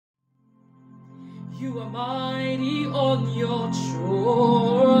You are mighty on your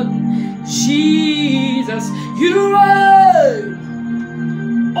throne, Jesus. You reign,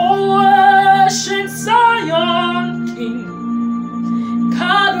 O ancient Zion King.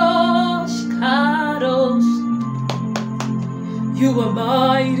 Kadosh, Kadosh. You are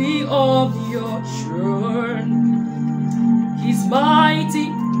mighty on your throne. He's mighty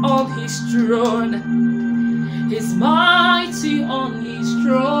on his throne. He's mighty on his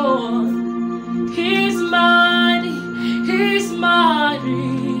throne. He's mighty, he's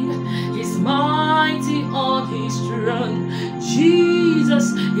mighty, he's mighty on his throne.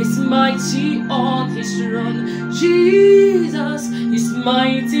 Jesus is mighty on his throne. Jesus is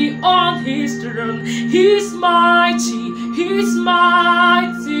mighty on his throne. He's mighty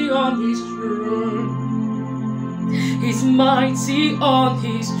on his throne. He's mighty on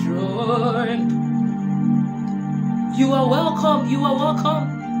his throne. You are welcome, you are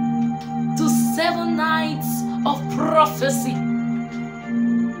welcome to 7 nights of prophecy.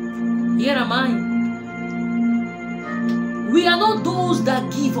 Here am I. We are not those that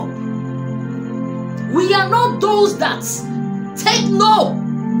give up. We are not those that take no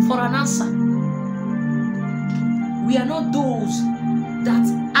for an answer. We are not those that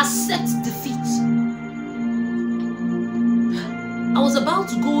accept defeat. I was about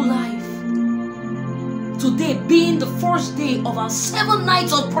to go live today, being the first day of our 7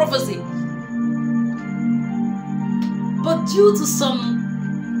 nights of prophecy. But due to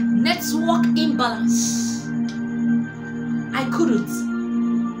some network imbalance, I couldn't.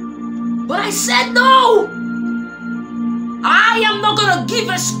 But I said no! I am not gonna give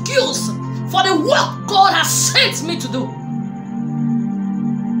excuse for the work God has sent me to do.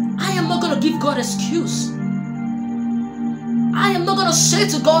 I am not gonna give God excuse. I am not gonna say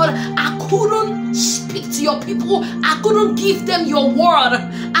to God, I couldn't speak to your people. I couldn't give them your word.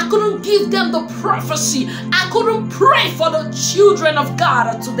 I couldn't give them the prophecy. I couldn't pray for the children of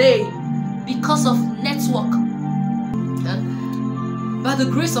God today because of network. By the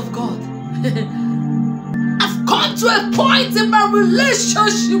grace of God, I've come to a point in my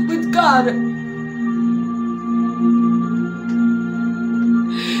relationship with God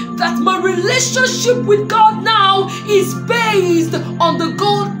that my relationship with God now is based on the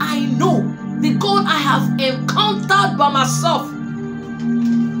God I know, the God I have encountered by myself,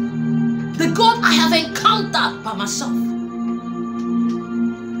 the God I have encountered by myself,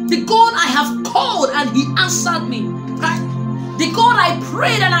 the God I have called and he answered me, right? The God I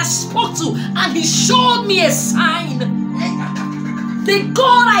prayed and I spoke to and he showed me a sign. The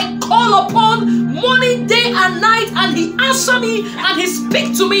God I call upon morning, day and night and he answers me and he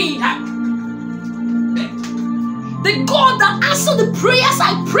speaks to me. The God that answers the prayers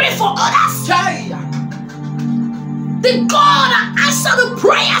I pray for others. The God that answers the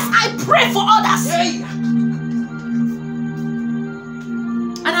prayers I pray for others.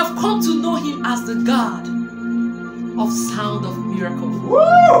 And I've come to know him as the God of sound of miracle. Woo!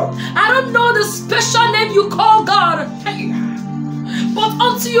 I don't know the special name you call God, but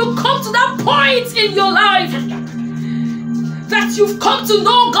until you come to that point in your life that you've come to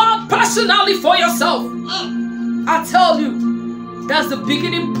know God personally for yourself, I tell you, that's the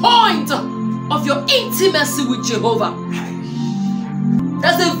beginning point of your intimacy with Jehovah.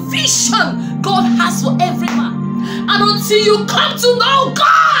 That's the vision God has for every man. And until you come to know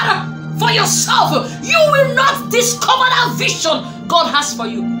God for yourself, you will not discover that vision God has for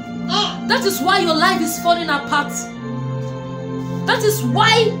you. That is why your life is falling apart. That is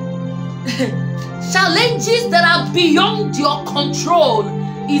why challenges that are beyond your control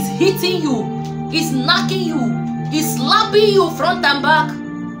is hitting you, is knocking you, is slapping you front and back.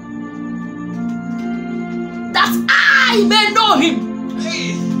 That I may know him.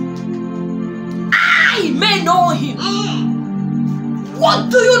 I may know him. What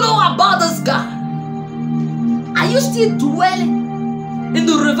do you know about this God? Are you still dwelling in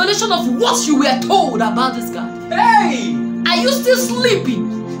the revelation of what you were told about this God? Hey! Are you still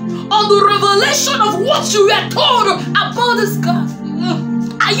sleeping on the revelation of what you were told about this God?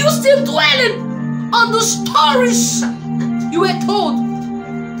 Are you still dwelling on the stories you were told?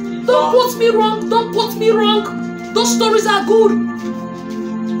 Don't put me wrong, don't put me wrong. Those stories are good.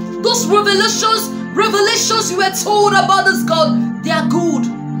 Those revelations you were told about this God, they are good.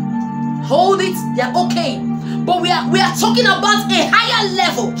 Hold it, they are okay. But we are talking about a higher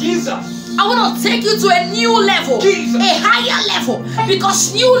level. Jesus. I want to take you to a new level, Jesus. A higher level,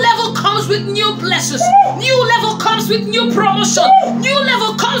 because new level comes with new blessings, new level comes with new promotion, new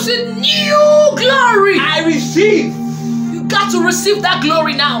level comes with new glory. I receive. You got to receive that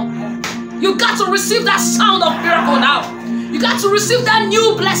glory now. You got to receive that sound of miracle now. You got to receive that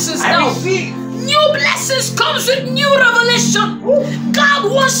new blessings now. New blessings comes with new revelation.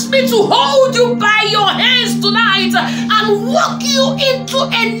 God wants me to hold you by your hands tonight and walk you into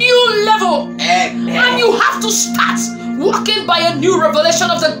a new level. And you have to start walking by a new revelation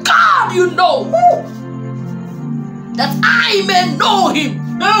of the God you know. That I may know him.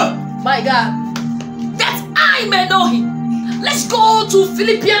 My God. That I may know him. Let's go to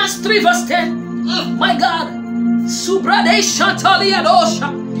Philippians 3 verse 10. My God.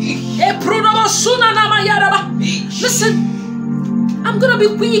 Listen, I'm gonna be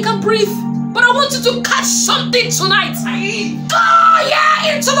quick and brief, but I want you to catch something tonight. Go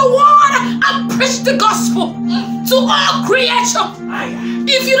into the world and preach the gospel to all creation.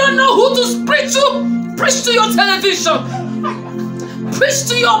 If you don't know who to preach to your television, preach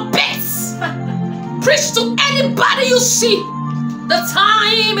to your pets, preach to anybody you see. The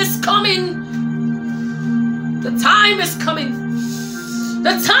time is coming. The time is coming.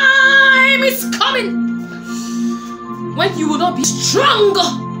 The time is coming when you will not be stronger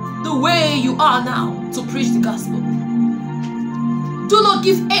the way you are now to preach the gospel. Do not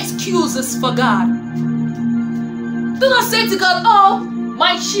give excuses for God. Do not say to God, oh,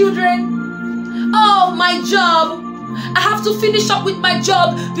 my children, oh, my job. I have to finish up with my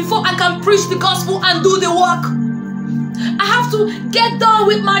job before I can preach the gospel and do the work. I have to get done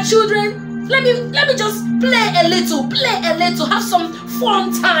with my children. Let me just play a little, have some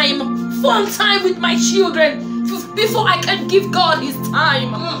fun time with my children before I can give God his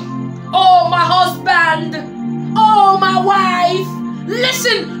time. Oh, my husband, oh, my wife,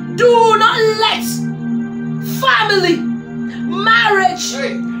 listen, do not let family, marriage,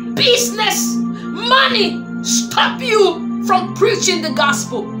 business, money stop you from preaching the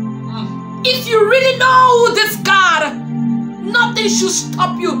gospel. If you really know this God, nothing should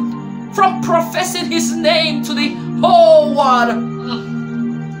stop you from professing his name to the whole world.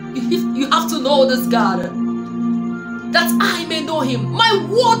 You have to know this God, that I may know him. My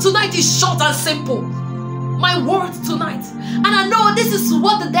word tonight is short and simple. My word tonight. And I know this is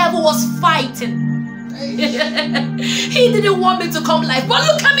what the devil was fighting. He didn't want me to come live, but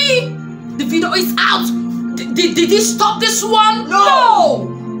look at me. The video is out. Did he stop this one? No.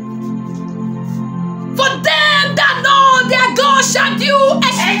 For them that know their God shall do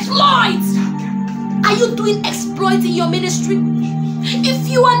exploits. Are you doing exploits in your ministry? If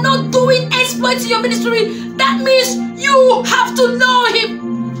you are not doing exploits in your ministry, that means you have to know him.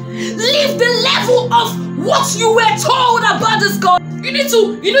 Leave the level of what you were told about this God. You need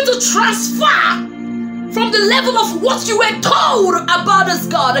to transfer from the level of what you were told about this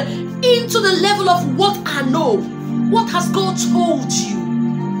God into the level of what I know. What has God told you?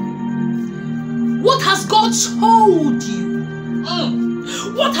 What has God told you?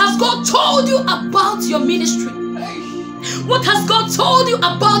 What has God told you about your ministry? What has God told you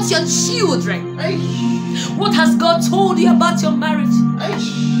about your children? What has God told you about your marriage?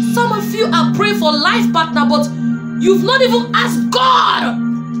 Some of you are praying for life partner, but you've not even asked God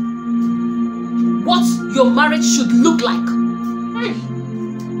what your marriage should look like.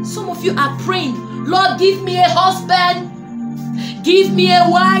 Some of you are praying, Lord, give me a husband, give me a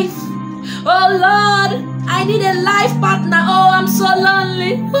wife. Oh Lord, I need a life partner. Oh, I'm so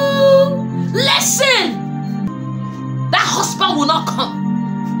lonely. Ooh. Listen, that husband will not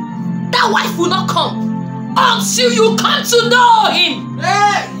come. That wife will not come until you come to know him.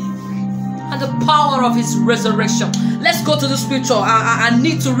 And the power of his resurrection. Let's go to the scripture. I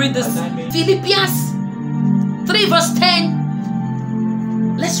need to read this. Philippians 3 verse 10.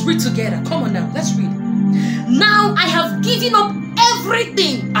 Let's read together. Come on now, let's read. Now I have given up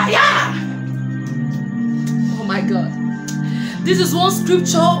everything. Oh my God. This is one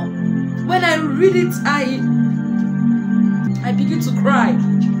scripture. When I read it, I begin to cry.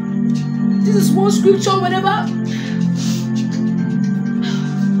 This is one scripture whenever.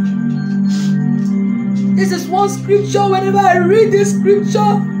 This is one scripture whenever I read this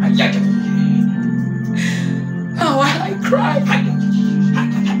scripture. Oh, I cry.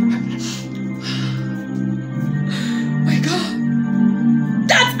 My God.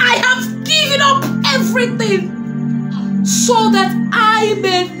 That I have given up everything so that I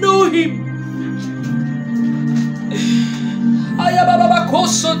may know him.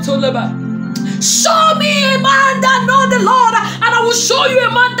 Show me a man that know the Lord, and I will show you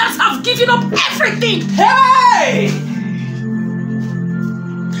a man that have given up everything. Hey!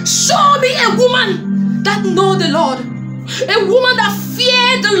 Show me a woman that know the Lord, a woman that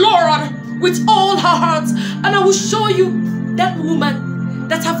fear the Lord with all her heart, and I will show you that woman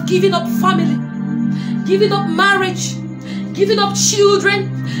that have given up family, given up marriage, giving up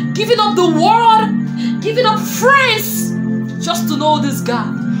children, giving up the world, giving up friends, just to know this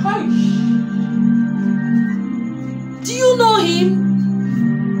God. you know him?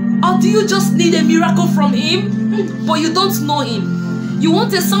 Or do you just need a miracle from him, but you don't know him? You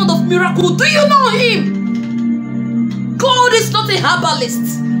want a sound of miracle. Do you know him? God is not a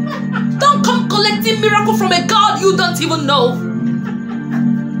herbalist. Don't come collecting miracle from a God you don't even know.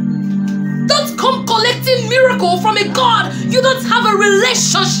 Don't come collecting miracle from a God you don't have a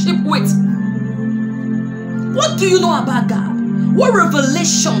relationship with. What do you know about God? What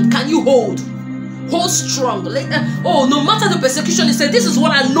revelation can you hold? Hold strong. Oh, no matter the persecution, he said, this is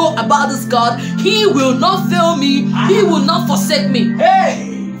what I know about this God. He will not fail me. He will not forsake me. Hey!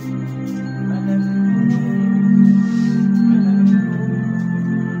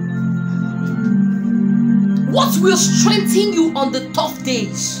 What will strengthen you on the tough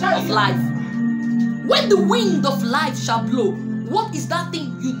days of life? When the wind of life shall blow, what is that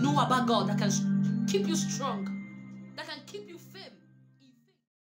thing you know about God that can keep you strong?